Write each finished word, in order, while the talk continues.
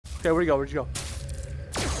Okay, where'd you go? Where'd you go?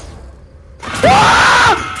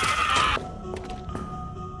 Ah!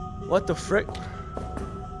 What the frick?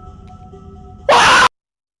 Ah!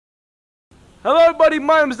 Hello everybody,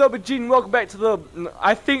 my name is Doublebigg and welcome back to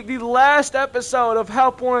I think the last episode of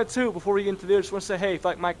Help Wanted 2. Before we get into this, I just want to say, hey, if you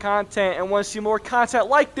like my content and want to see more content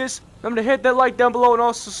like this, remember to hit that like down below and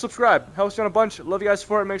also subscribe. Helps me out a bunch. Love you guys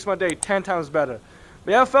for it. Makes my day 10 times better.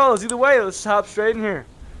 But yeah, fellas, either way, let's hop straight in here.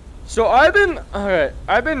 So I've been looking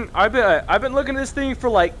at this thing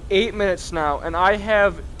for like 8 minutes now, and I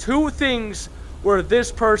have two things where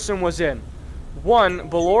this person was in. One,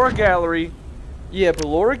 Ballora Gallery. Yeah,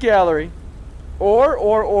 Ballora Gallery. Or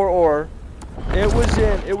it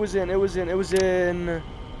was in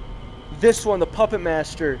this one, the Puppet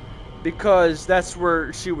Master, because that's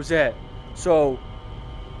where she was at. So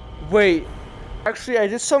wait, actually I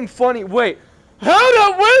did something funny. Wait, hold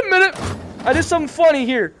up, wait a minute. I did something funny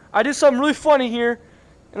here. I did something really funny here,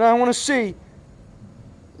 and I want to see.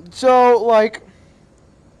 So like,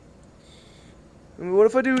 what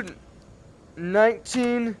if I do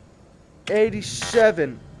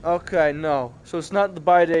 1987? Okay, no. So it's not the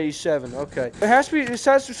bite 87. Okay. It has to be. It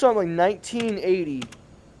has to be something like 1980,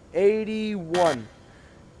 81,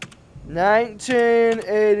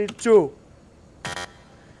 1982,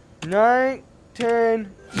 1980.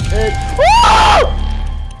 Oh!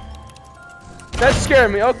 That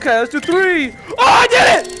scared me. Okay, let's do 3. Oh, I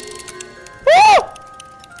did it! Oh!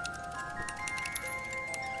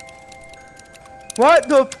 What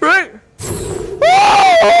the frick?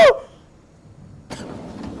 Oh!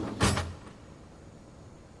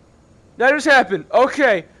 That just happened.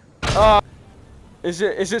 Okay. Is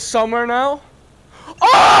it somewhere now?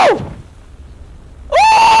 Oh!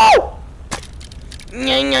 Oh!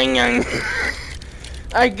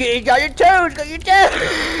 I got your toes,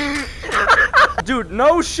 Dude,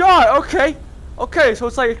 no shot. Okay. Okay, so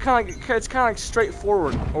it's like it's kind of like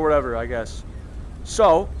straightforward or whatever, I guess.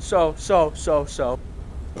 So.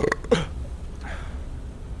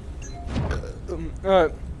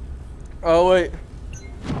 Alright. Oh wait.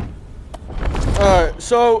 Alright,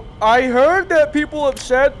 so I heard that people have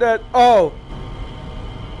said that. Oh.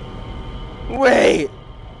 Wait.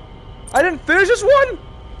 I didn't finish this one?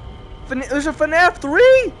 There's a Fnaf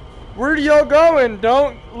 3? Where do y'all going?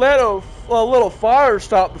 Don't let a little fire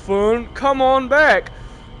stop the fun. Come on back.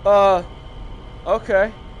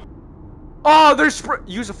 Okay. Oh, there's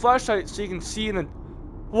use a flashlight so you can see in the.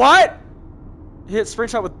 What? Hit spring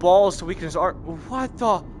shot with balls to weaken his arm. What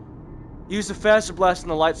the? Use the faster blast on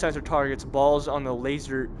the light sensor targets. Balls on the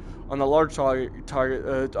laser on the large target.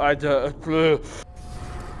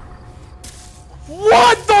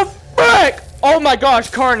 What the frick? Oh my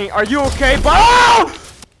gosh, Carney, are you okay? Oh!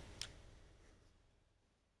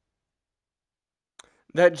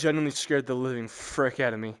 That genuinely scared the living frick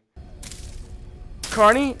out of me.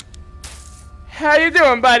 Carney, how you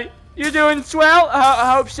doing, buddy? You doing swell?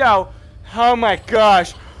 I hope so. Oh my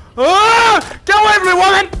gosh. Ah! Get away from me,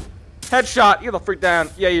 woman! Headshot. Get the freak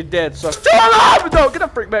down. Yeah, you're dead, so. Shut up! No, get the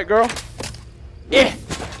freak back, girl. Yeah.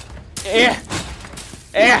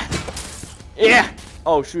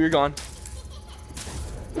 Oh, shoot, you're gone.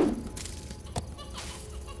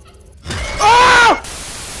 Oh!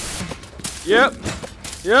 Yep.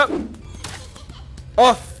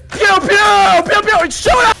 Oh, pew!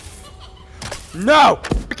 Shoot up! No!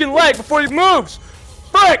 Freaking leg before he moves!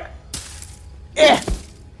 Frick!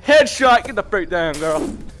 Headshot! Get the freak down, girl.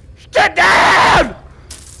 Get down!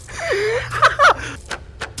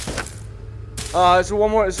 Is there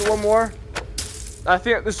one more? I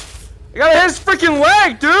think this. I gotta hit his freaking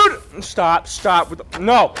leg, dude! Stop with the.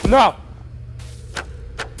 No!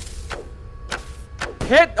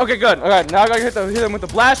 Hit. Okay, good. Okay, now I gotta hit him with the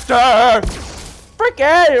blaster. Frick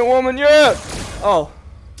out of here, woman! Yeah. Oh.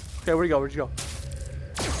 Okay, where'd you go?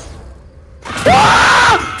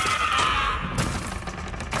 Ah!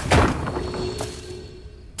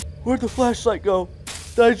 Where'd the flashlight go?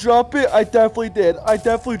 Did I drop it? I definitely did. I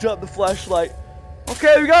definitely dropped the flashlight.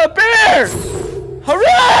 Okay, we got a bear!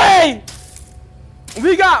 Hooray!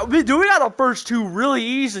 We got the first two really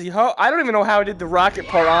easy. Huh? I don't even know how I did the rocket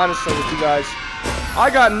part, honestly, with you guys. I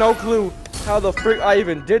got no clue how the frick I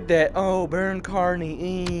even did that. Oh, burn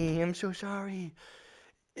Carney. I'm so sorry.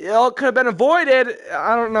 It all could have been avoided.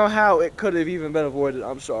 I don't know how it could have even been avoided.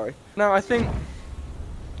 I'm sorry. Now, I think.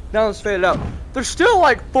 Now let's fade it out. There's still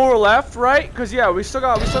like 4 left, right? Cause yeah, we still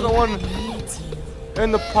got one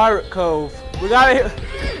in the Pirate Cove. We gotta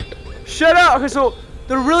shut up. Okay,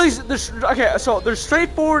 so they're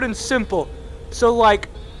straightforward and simple. So like,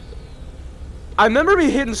 I remember me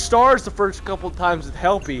hitting stars the first couple times with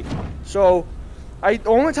Helpy. So The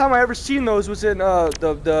only time I ever seen those was in the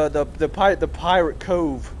Pirate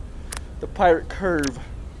Cove, the Pirate Curve.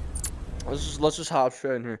 Let's just hop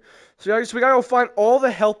straight in here. So guys, we gotta go find all the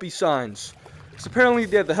helpy signs. Cause apparently,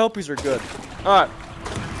 yeah, the helpies are good. All right.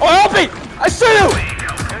 Oh, helpy! I see you!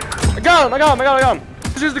 I got him.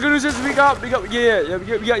 The good news is we got,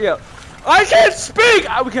 yeah. I can't speak!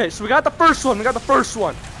 Okay, so we got the first one.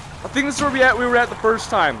 I think this is where we were at the first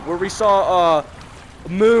time, where we saw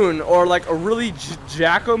moon, or like a really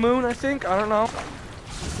jacko moon, I think. I don't know.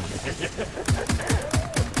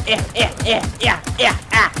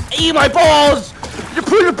 Eat my balls! You're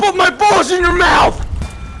putting my balls in your mouth!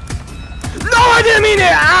 No, I didn't mean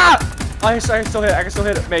it! I can still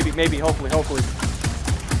hit it. Maybe, hopefully.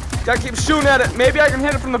 Gotta keep shooting at it. Maybe I can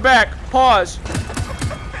hit it from the back. Pause.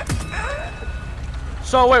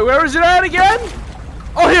 So wait, where is it at again?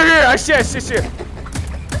 Oh, here. I see it.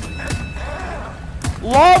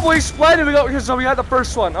 Lovely, splendid. So we got the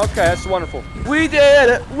first one. Okay, that's wonderful. We did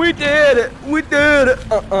it. We did it. We did it.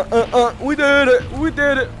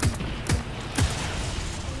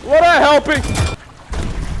 What a helping.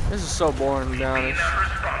 This is so boring, to be honest.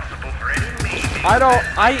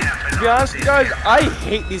 To be honest with you guys, I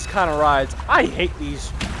hate these kind of rides. I hate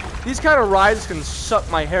these. These kind of rides can suck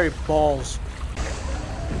my hairy balls.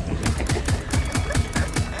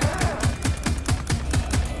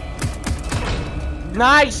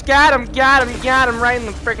 Nice, got him right in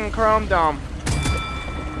the freaking chrome dome.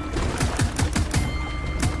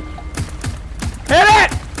 Hit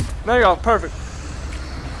it! There you go, perfect.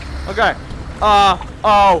 Okay.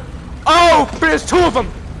 Oh, there's two of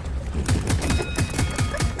them.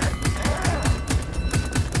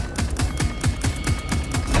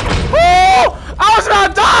 Oh, I was about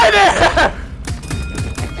to die there.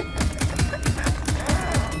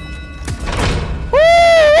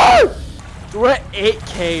 We're at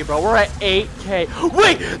 8K, bro. We're at 8K.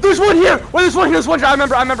 Wait, there's one here. There's one here. I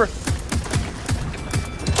remember.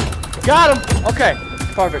 Got him. Okay,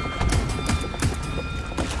 perfect.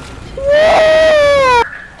 Woo!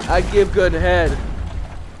 I give good head,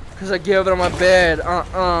 cause I give it on my bed.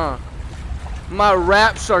 My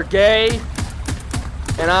raps are gay,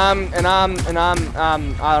 and I'm. I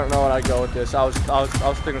don't know what I'd go with this. I was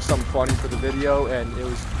thinking of something funny for the video, and it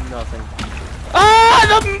was nothing. Ah,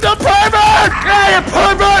 the pervert! Yeah, you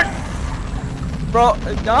pervert! Bro,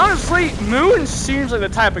 honestly, Moon seems like the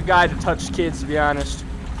type of guy to touch kids, to be honest.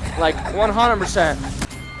 Like, 100%.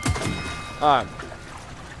 Alright.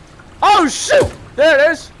 Oh, shoot! There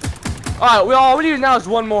it is! Alright, all we need now is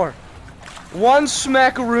one more. One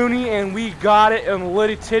smackaroony, and we got it in the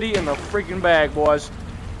litty titty in the freaking bag, boys.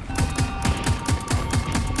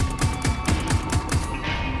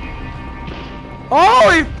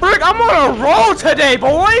 Holy frick, I'm on a roll today,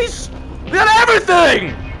 boys! We got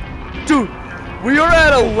everything! Dude, we are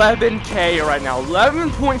at 11K right now.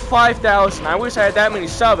 11.5 thousand. I wish I had that many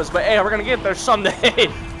subs, but hey, we're gonna get there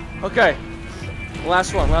someday. Okay.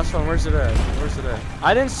 Last one. Where's it at?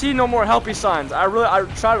 I didn't see no more helpy signs. I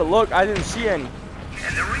tried to look, I didn't see any.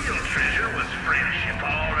 And the real treasure was friendship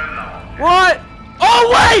all along. What?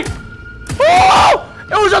 Oh, wait! Oh!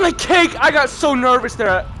 It was on the cake! I got so nervous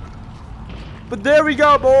there. But there we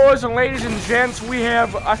go, boys and ladies and gents. We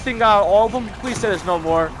have, I think, all of them. Please say there's no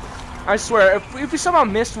more. I swear, if we somehow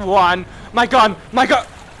missed one, my God.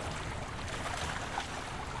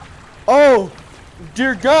 Oh,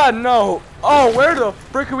 dear God, no. Oh, where the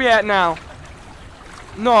frick are we at now?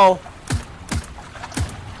 No.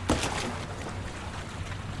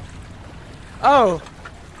 Oh.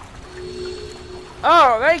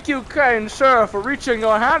 Oh, thank you, kind sir, for reaching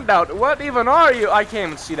your hand out. What even are you? I can't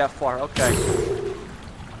even see that far. Okay.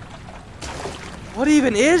 What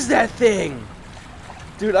even is that thing?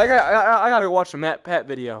 Dude, I gotta watch a Matt Pat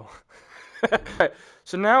video. Okay,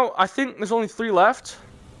 so now I think there's only 3 left.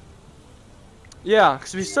 Yeah,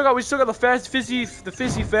 cause we still got the fizzy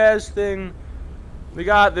faz thing. We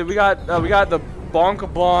got the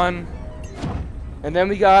Bonkabon. And then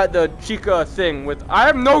we got the Chica thing with, I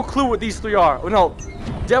have no clue what these 3 are. Oh, no,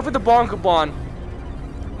 definitely the Bonkabon.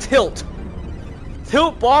 Tilt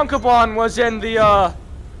Bonkabon was in the,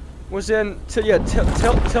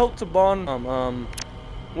 Tilt to Bon,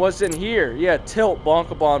 was in here. Yeah, Tilt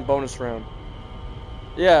Bonkabon bonus round.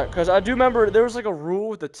 Yeah, cause I do remember there was like a rule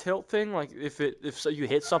with the tilt thing, like if you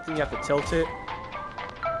hit something, you have to tilt it.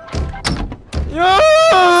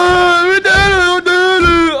 Yeah, we did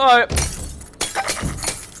it. All right.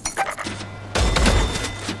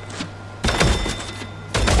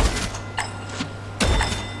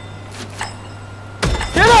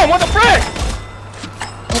 What the frick?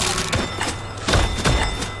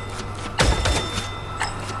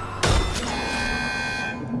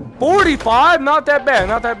 45? Not that bad,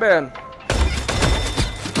 not that bad.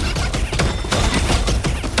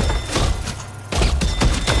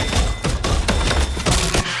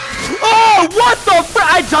 Oh, what the fr-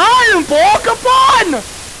 I died, ball, come on!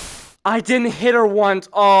 I didn't hit her once.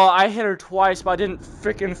 Oh, I hit her twice, but I didn't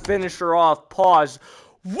freaking finish her off. Pause.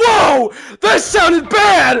 Whoa! That sounded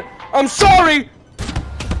bad! I'm sorry!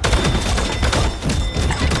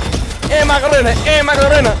 Macarena,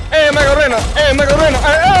 Macarena, Macarena, Macarena,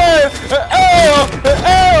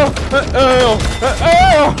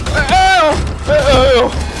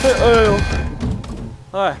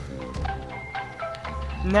 Alright.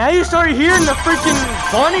 Now you start hearing the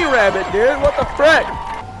freaking bunny rabbit, dude. What the frick?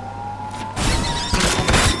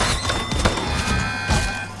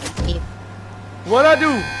 What'd I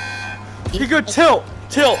do? He could tilt.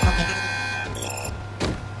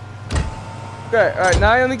 Okay, alright,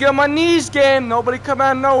 now I only get on my knees game. Nobody come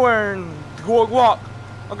out of nowhere and walk.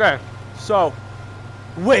 Okay, so,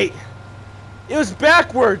 wait. It was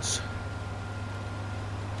backwards.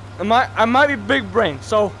 I might be big brain,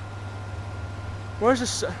 so, where's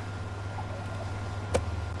this?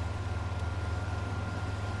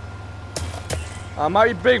 I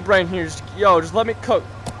might be big brain here. Just let me cook.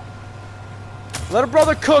 Let a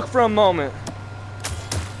brother cook for a moment.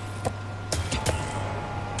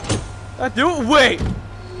 Wait.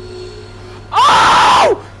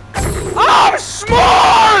 Oh! I'm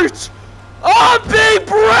smart! I'm big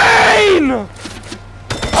brain!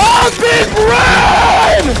 I'm big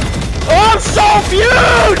brain! I'm so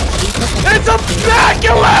huge! It's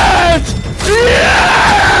immaculate!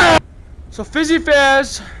 Yeah! So Fizzy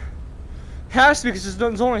Faz has to be because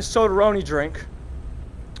there's only a soda-roni drink.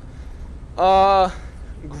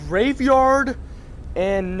 Graveyard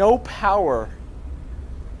and no power.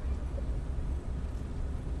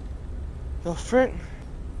 The frick?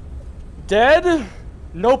 Dead,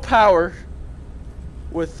 no power,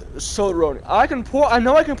 with soda-roni. I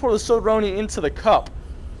know I can pour the soda-roni into the cup,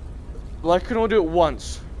 but I can only do it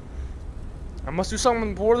once. I must do something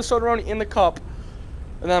and pour the soda-roni in the cup,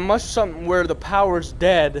 and then I must do something where the power's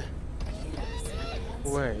dead.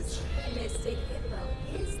 Wait,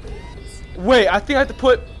 I think I have to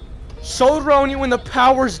put soda-roni when the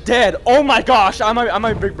power's dead. Oh my gosh, I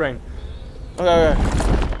might big brain. Okay.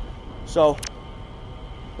 So,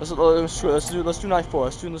 let's do night 4.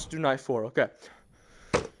 Let's do night 4. Okay.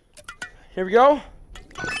 Here we go.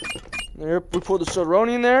 There, we put the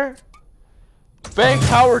soda-roni in there. Bang,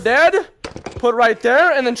 power dead. Put it right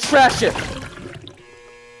there, and then trash it.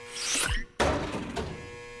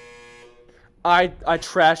 I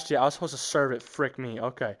trashed it. I was supposed to serve it. Frick me.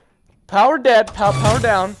 Okay. Power dead. Power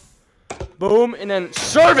down. Boom, and then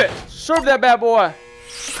serve it. Serve that bad boy.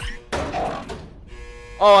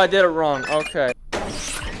 Oh, I did it wrong. Okay.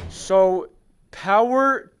 So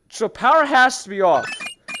power has to be off.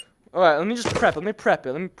 Alright, let me just prep it. Let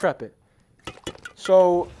me prep it.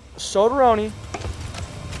 So, soda-roni.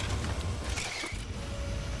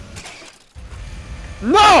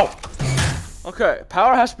 No! Okay,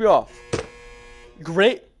 power has to be off.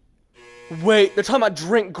 Great. Wait, they're talking about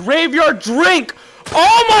drink. Graveyard drink!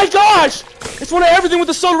 Oh my gosh! It's one of everything with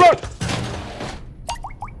the soda-roni.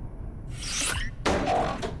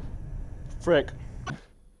 Frick.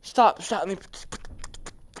 Stop. Let me...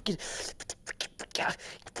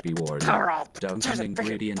 Be warned. Don't have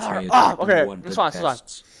ingredients okay, it's fine.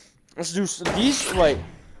 Let's do these. Wait.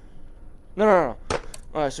 No.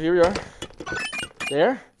 Alright, so here we are.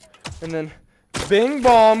 There. And then bing,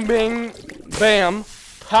 bong, bing, bam.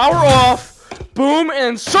 Power off. Boom,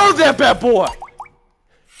 and serve that bad boy.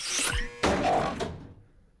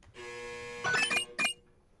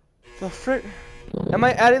 The frick? Am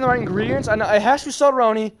I adding the right ingredients? I know it has to be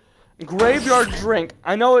soda-roni, graveyard drink.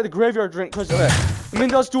 I know the graveyard drink because okay. I mean,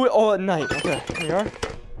 let's do it all at night. Okay, here we are.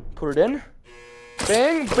 Put it in.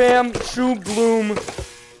 Bang, bam, shoo, bloom.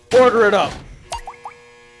 Order it up.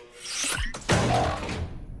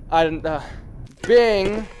 I didn't.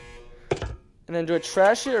 Bing. And then do I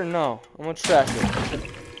trash it or no? I'm gonna trash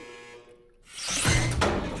it.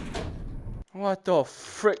 What the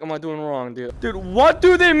frick am I doing wrong, dude? Dude, what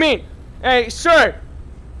do they mean? Hey, sir,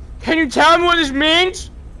 can you tell me what this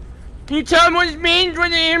means? Can you tell me what this means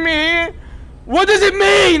when you hear me here? What does it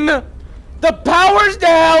mean? The power's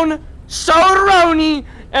down, soda-roni,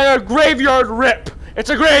 and a graveyard rip.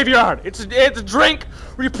 It's a graveyard. It's a drink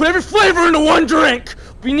where you put every flavor into one drink.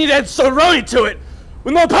 But you need to add soda-roni to it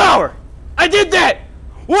with no power. I did that.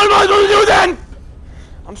 What am I going to do then?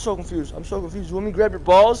 I'm so confused. You want me to grab your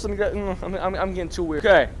balls? Let me grab. I'm getting too weird.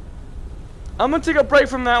 Okay. I'm gonna take a break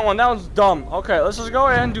from that one. That one's dumb. Okay, let's just go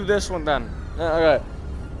ahead and do this one then. Okay.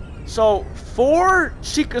 So, 4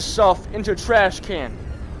 Chica stuff into a trash can.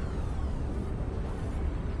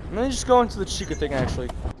 Let me just go into the Chica thing, actually.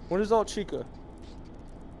 What is all Chica?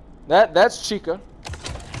 That's Chica.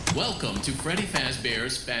 Welcome to Freddy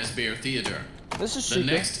Fazbear's Fazbear Theater. This is The Chica.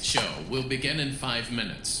 next show will begin in 5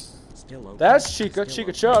 minutes. That's Chica.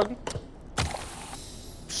 Chica Chug.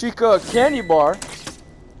 Chica Candy Bar.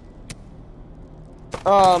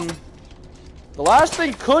 The last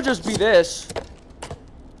thing could just be this.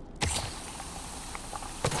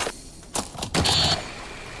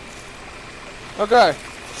 Okay,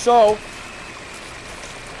 so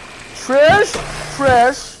trash,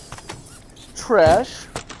 trash, trash,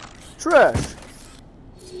 trash.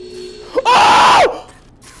 Oh!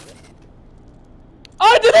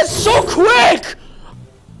 I did it so quick!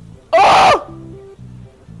 Oh!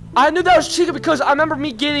 I knew that was Chica because I remember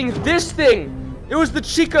me getting this thing. It was the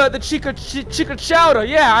Chica Chowder.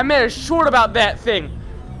 Yeah, I made a short about that thing.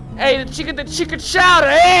 Hey, the Chica Chowder.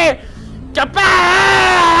 Hey!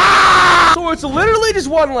 So it's literally just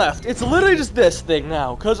one left. It's literally just this thing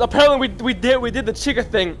now, cause apparently we did the Chica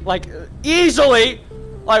thing like easily.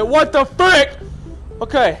 Like what the frick?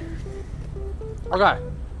 Okay.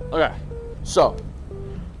 So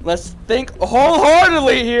let's think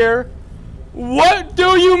wholeheartedly here. What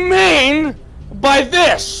do you mean by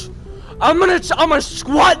this? I'm gonna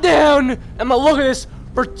squat down and I'm gonna look at this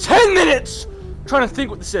for 10 minutes trying to think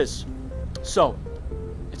what this is. So,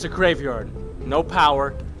 it's a graveyard. No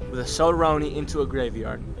power with a soda-roni into a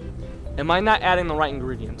graveyard. Am I not adding the right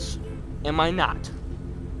ingredients? Am I not?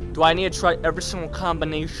 Do I need to try every single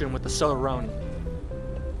combination with the soda-roni?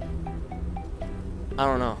 I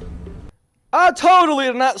don't know. I totally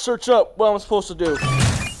did not search up what I'm supposed to do.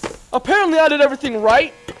 Apparently I did everything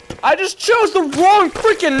right. I just chose the wrong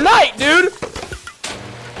freaking night, dude!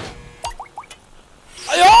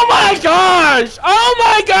 Oh my gosh! Oh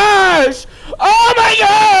my gosh! Oh my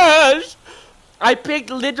gosh! I picked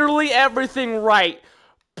literally everything right,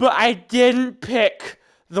 but I didn't pick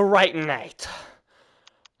the right night.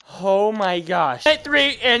 Oh my gosh. Night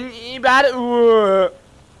 3 and you got it.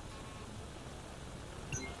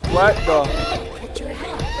 What the? At your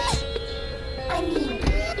hands. I mean,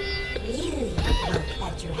 really look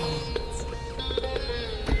at your hands.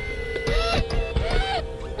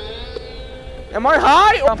 Am I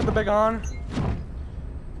high? Or put the big on.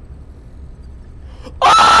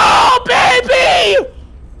 Oh, baby!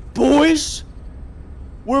 Boys,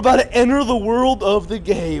 we're about to enter the world of the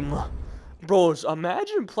game. Bros,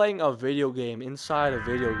 imagine playing a video game inside a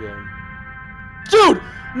video game. Dude,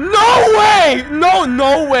 no way!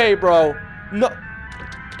 No way, bro. No.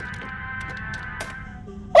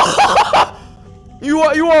 You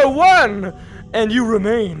are one, and you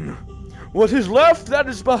remain. What is left, that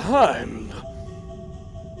is behind.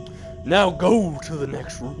 Now go to the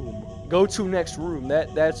next room. Go to next room.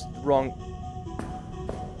 That's wrong.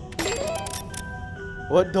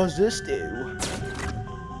 What does this do?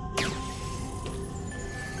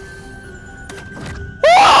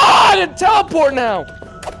 Ah! I didn't teleport now.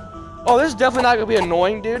 Oh, this is definitely not gonna be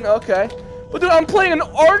annoying, dude. Okay, but dude, I'm playing an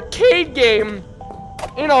arcade game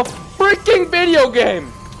in a freaking video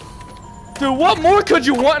game. Dude, what more could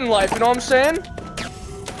you want in life? You know what I'm saying?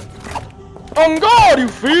 On guard, you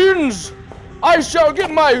fiends! I shall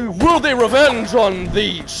get my worthy revenge on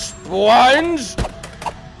these swines!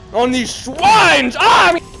 On these swines!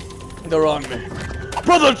 Ah! They're on me.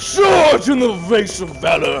 Brother, charge in the face of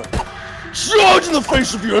valor! Charge in the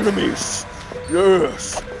face of your enemies!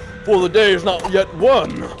 Yes, for the day is not yet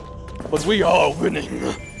won, but we are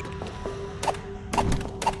winning.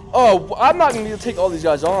 Oh, I'm not gonna need to take all these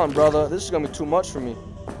guys on, brother. This is gonna be too much for me.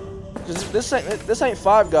 Cause this ain't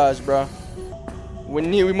 5 guys, bro.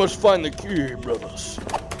 We must find the key, brothers.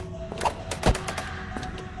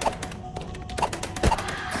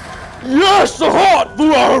 Yes, the heart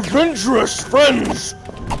for our adventurous friends.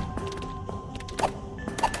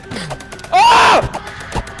 Ah!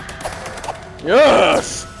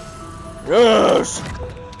 Yes. Yes.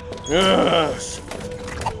 Yes.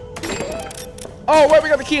 Oh, wait, we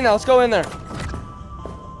got the key now. Let's go in there.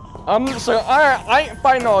 I'm just like, I ain't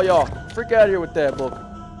fighting all y'all. Freak out of here with that book.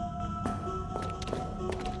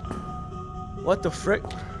 What the frick?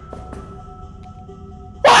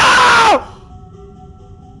 Ah!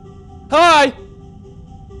 Hi!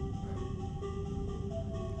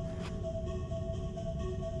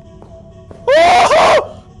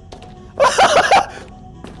 Oh!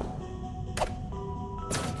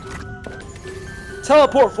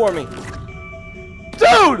 Teleport for me.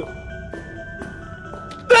 Dude!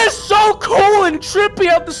 That's so cool and trippy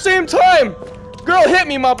at the same time! Girl, hit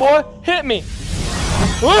me, my boy. Hit me.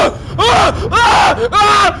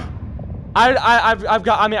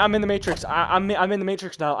 I'm in the Matrix. I'm in the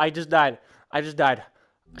Matrix now. I just died.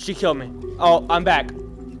 She killed me. Oh, I'm back.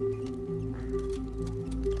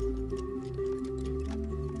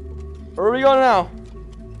 Where are we going now?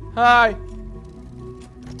 Hi.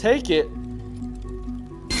 Take it.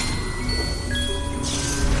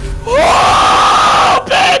 Oh,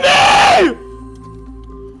 baby!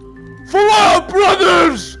 For our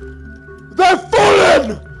brothers! They've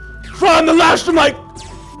fallen! From the last of my...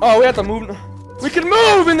 Oh, we have to move. We can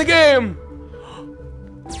move in the game!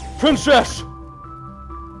 Princess!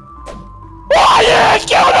 Oh, yeah! I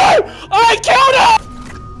killed her! I killed her!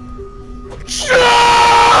 Charge!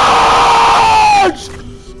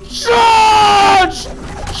 Charge!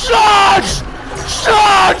 Charge!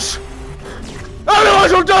 Charge! Everyone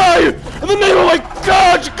shall die in the name of my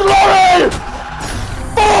God's glory!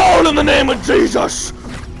 Fall in the name of Jesus!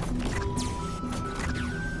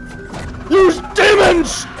 You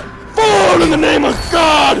demons! Fall in the name of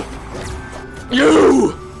God!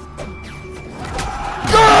 You!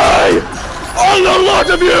 Die! All the lot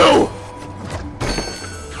of you!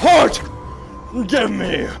 Heart! Give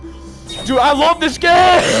me! Dude, I love this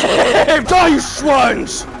game! Die, you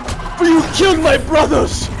swines! For you killed my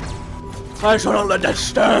brothers! I shall not let that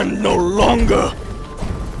stand no longer!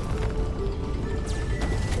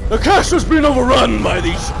 The castle's been overrun by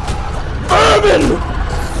these vermin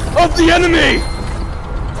of the enemy!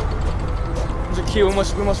 There's a key, we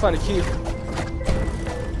must find a key.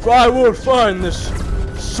 For I will find this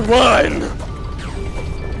swine!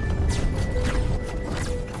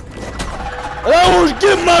 And I will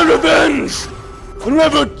get my revenge! On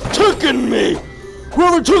whoever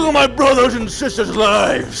took my brothers and sisters'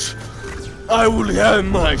 lives! I will have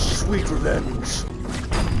my sweet revenge.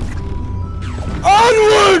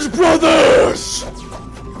 Onwards, brothers!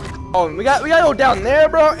 Oh, we gotta go down there,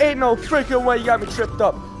 bro. Ain't no freaking way you got me tripped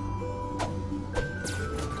up.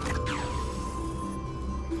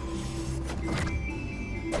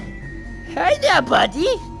 Hey there,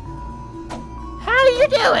 buddy. How are you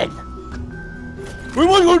doing? We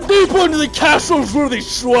must go deeper into the castles where these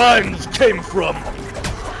swines came from.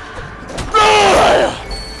 Die!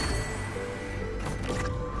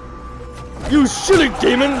 You silly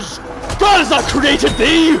demons! God has not created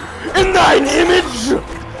thee in thine image!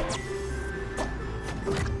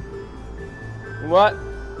 What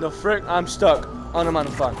the frick? I'm stuck on a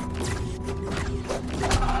mountain.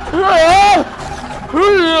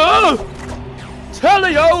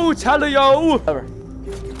 Tellio! Whatever.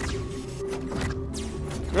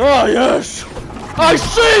 Ah, yes! I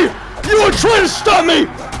see! You are trying to stop me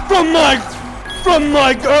from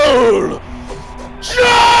my goal!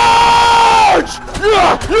 Charge!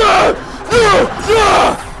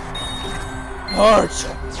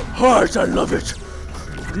 Heart, I love it.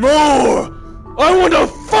 More! I want to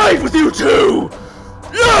fight with you too!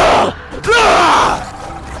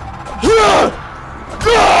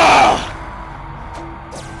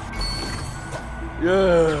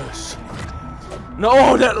 Yes. Now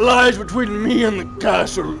all that lies between me and the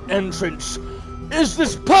castle entrance is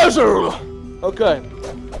this puzzle! Okay.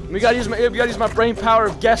 We gotta use my brain power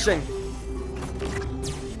of guessing.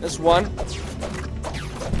 That's one.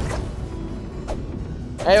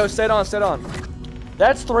 Hey, oh, stay on.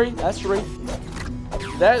 That's three.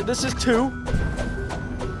 This is two.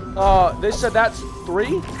 They said that's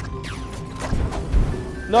three?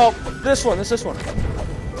 No, this one.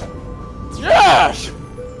 Yes!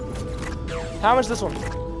 How much is this one?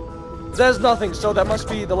 There's nothing, so that must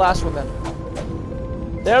be the last one then.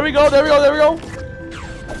 There we go.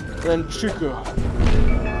 Then Chica.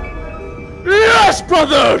 Yes,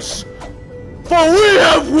 brothers! For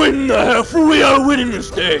we are winning this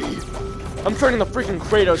day. I'm turning the freaking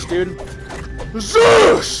Kratos, dude.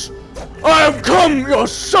 Zeus! I have come, your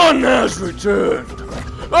son has returned.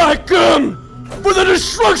 I come for the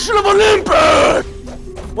destruction of Olympus!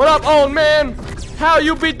 What up, old man? How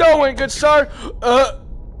you be doing, good sir?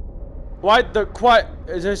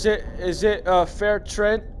 Is it fair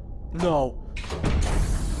trade? No.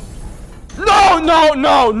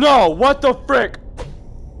 No! What the frick?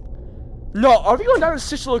 No, are we going down to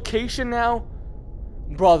this location now?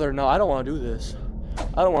 Brother, no, I don't want to do this.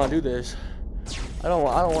 I don't want to do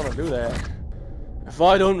that. If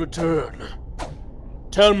I don't return,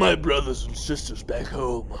 tell my brothers and sisters back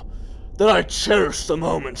home that I cherish the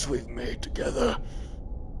moments we've made together.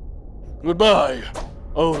 Goodbye,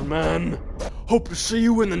 old man. Hope to see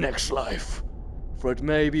you in the next life, for it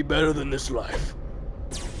may be better than this life.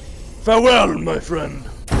 Farewell, my friend.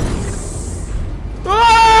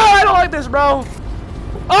 Ah, I don't like this, bro.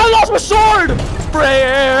 I lost my sword!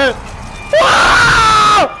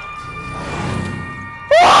 Ah!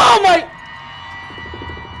 Oh my...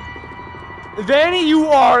 Vanny, you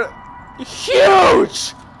are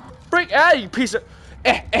huge! Break out, you piece of...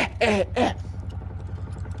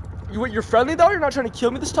 You're friendly though? You're not trying to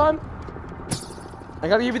kill me this time? I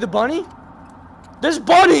gotta give you the bunny? This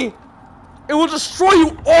bunny! It will destroy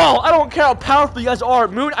you all! I don't care how powerful you guys are.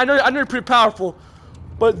 Moon, I know you're pretty powerful.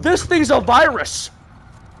 But this thing's a virus.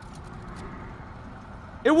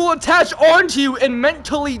 It will attach onto you and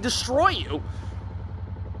mentally destroy you.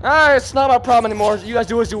 It's not my problem anymore. You guys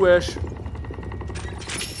do as you wish.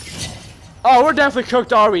 Oh, we're definitely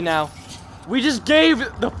cooked, are we now? We just gave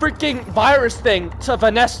the freaking virus thing to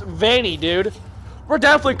Vanny, dude. We're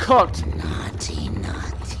definitely cooked. Naughty,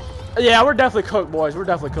 naughty. Yeah, we're definitely cooked, boys. We're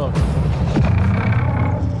definitely cooked.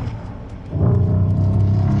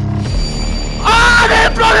 Ah, they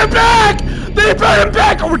brought him back! They brought him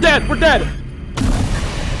back! Oh, we're dead. We're dead.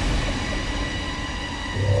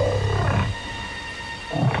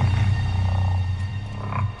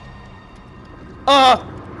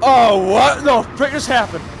 Oh, what the frick just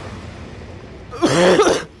happened?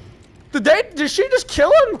 Did she just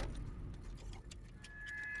kill him?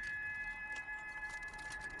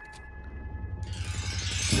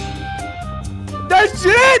 That's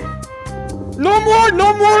it? No more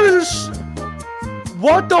this.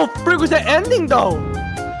 What the frick was that ending though?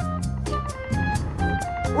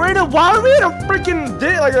 Why are we in a freaking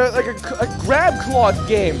like a grab cloth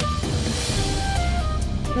game?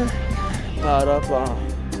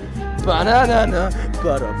 Banana,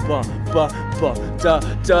 ba-da-ba, ba-ba,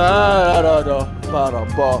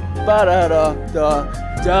 da-da-da-da-ba-da-ba,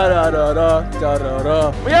 ba-da-da-da-da-da-da-da.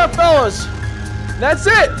 Well, yeah, fellas, that's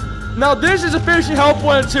it. Now this is officially Help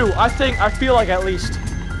 1 and 2. I feel like at least.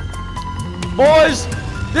 Boys,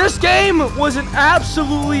 this game was an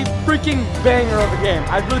absolutely freaking banger of a game.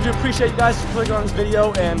 I really do appreciate you guys clicking on this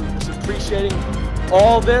video and just appreciating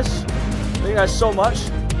all this. Thank you guys so much.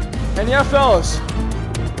 And yeah, fellas.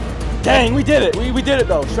 Dang, we did it. We did it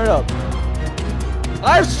though, straight up.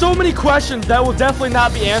 I have so many questions that will definitely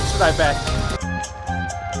not be answered, I bet.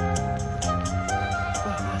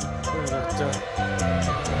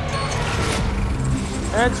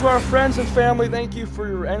 And to our friends and family, thank you for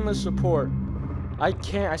your endless support. I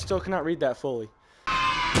still cannot read that fully.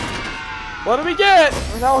 What did we get?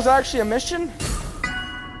 That was actually a mission?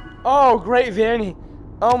 Oh, great Vanny.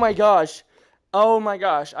 Oh my gosh. Oh my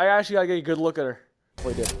gosh. I actually gotta get a good look at her.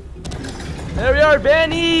 We did. There we are,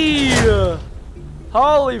 Vanny!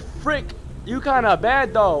 Holy frick. You kinda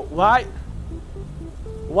bad though. Why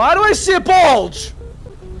do I see a bulge?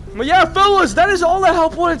 But yeah, fellas, that is all I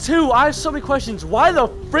Help 1 and 2. I have so many questions. Why the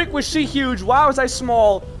frick was she huge? Why was I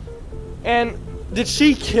small? And did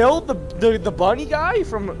she kill the bunny guy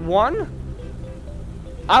from 1?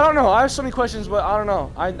 I don't know. I have so many questions, but I don't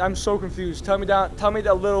know. I'm so confused. Tell me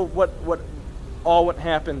a little what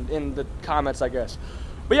happened in the comments, I guess.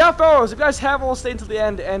 But yeah, fellas, if you guys have all stayed until the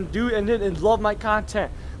end and love my content,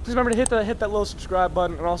 please remember to hit that little subscribe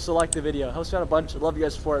button and also like the video. It helps me out a bunch. I love you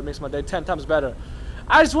guys for it. It makes my day 10 times better.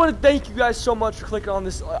 I just want to thank you guys so much for clicking on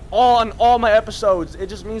this on all my episodes. It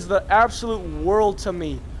just means the absolute world to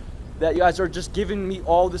me that you guys are just giving me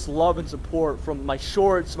all this love and support from my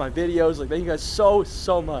shorts, my videos. Like, thank you guys so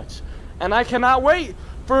much. And I cannot wait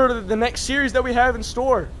for the next series that we have in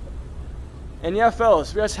store. And yeah, fellas,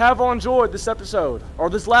 if you guys have all enjoyed this episode,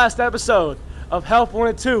 or this last episode of Help 1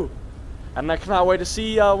 and 2, and I cannot wait to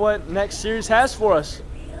see what next series has for us.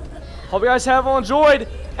 Hope you guys have all enjoyed,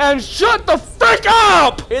 and shut the frick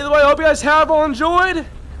up! Either way, I hope you guys have all enjoyed.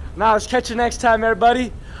 Now, let's catch you next time,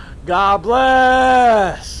 everybody. God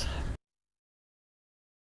bless.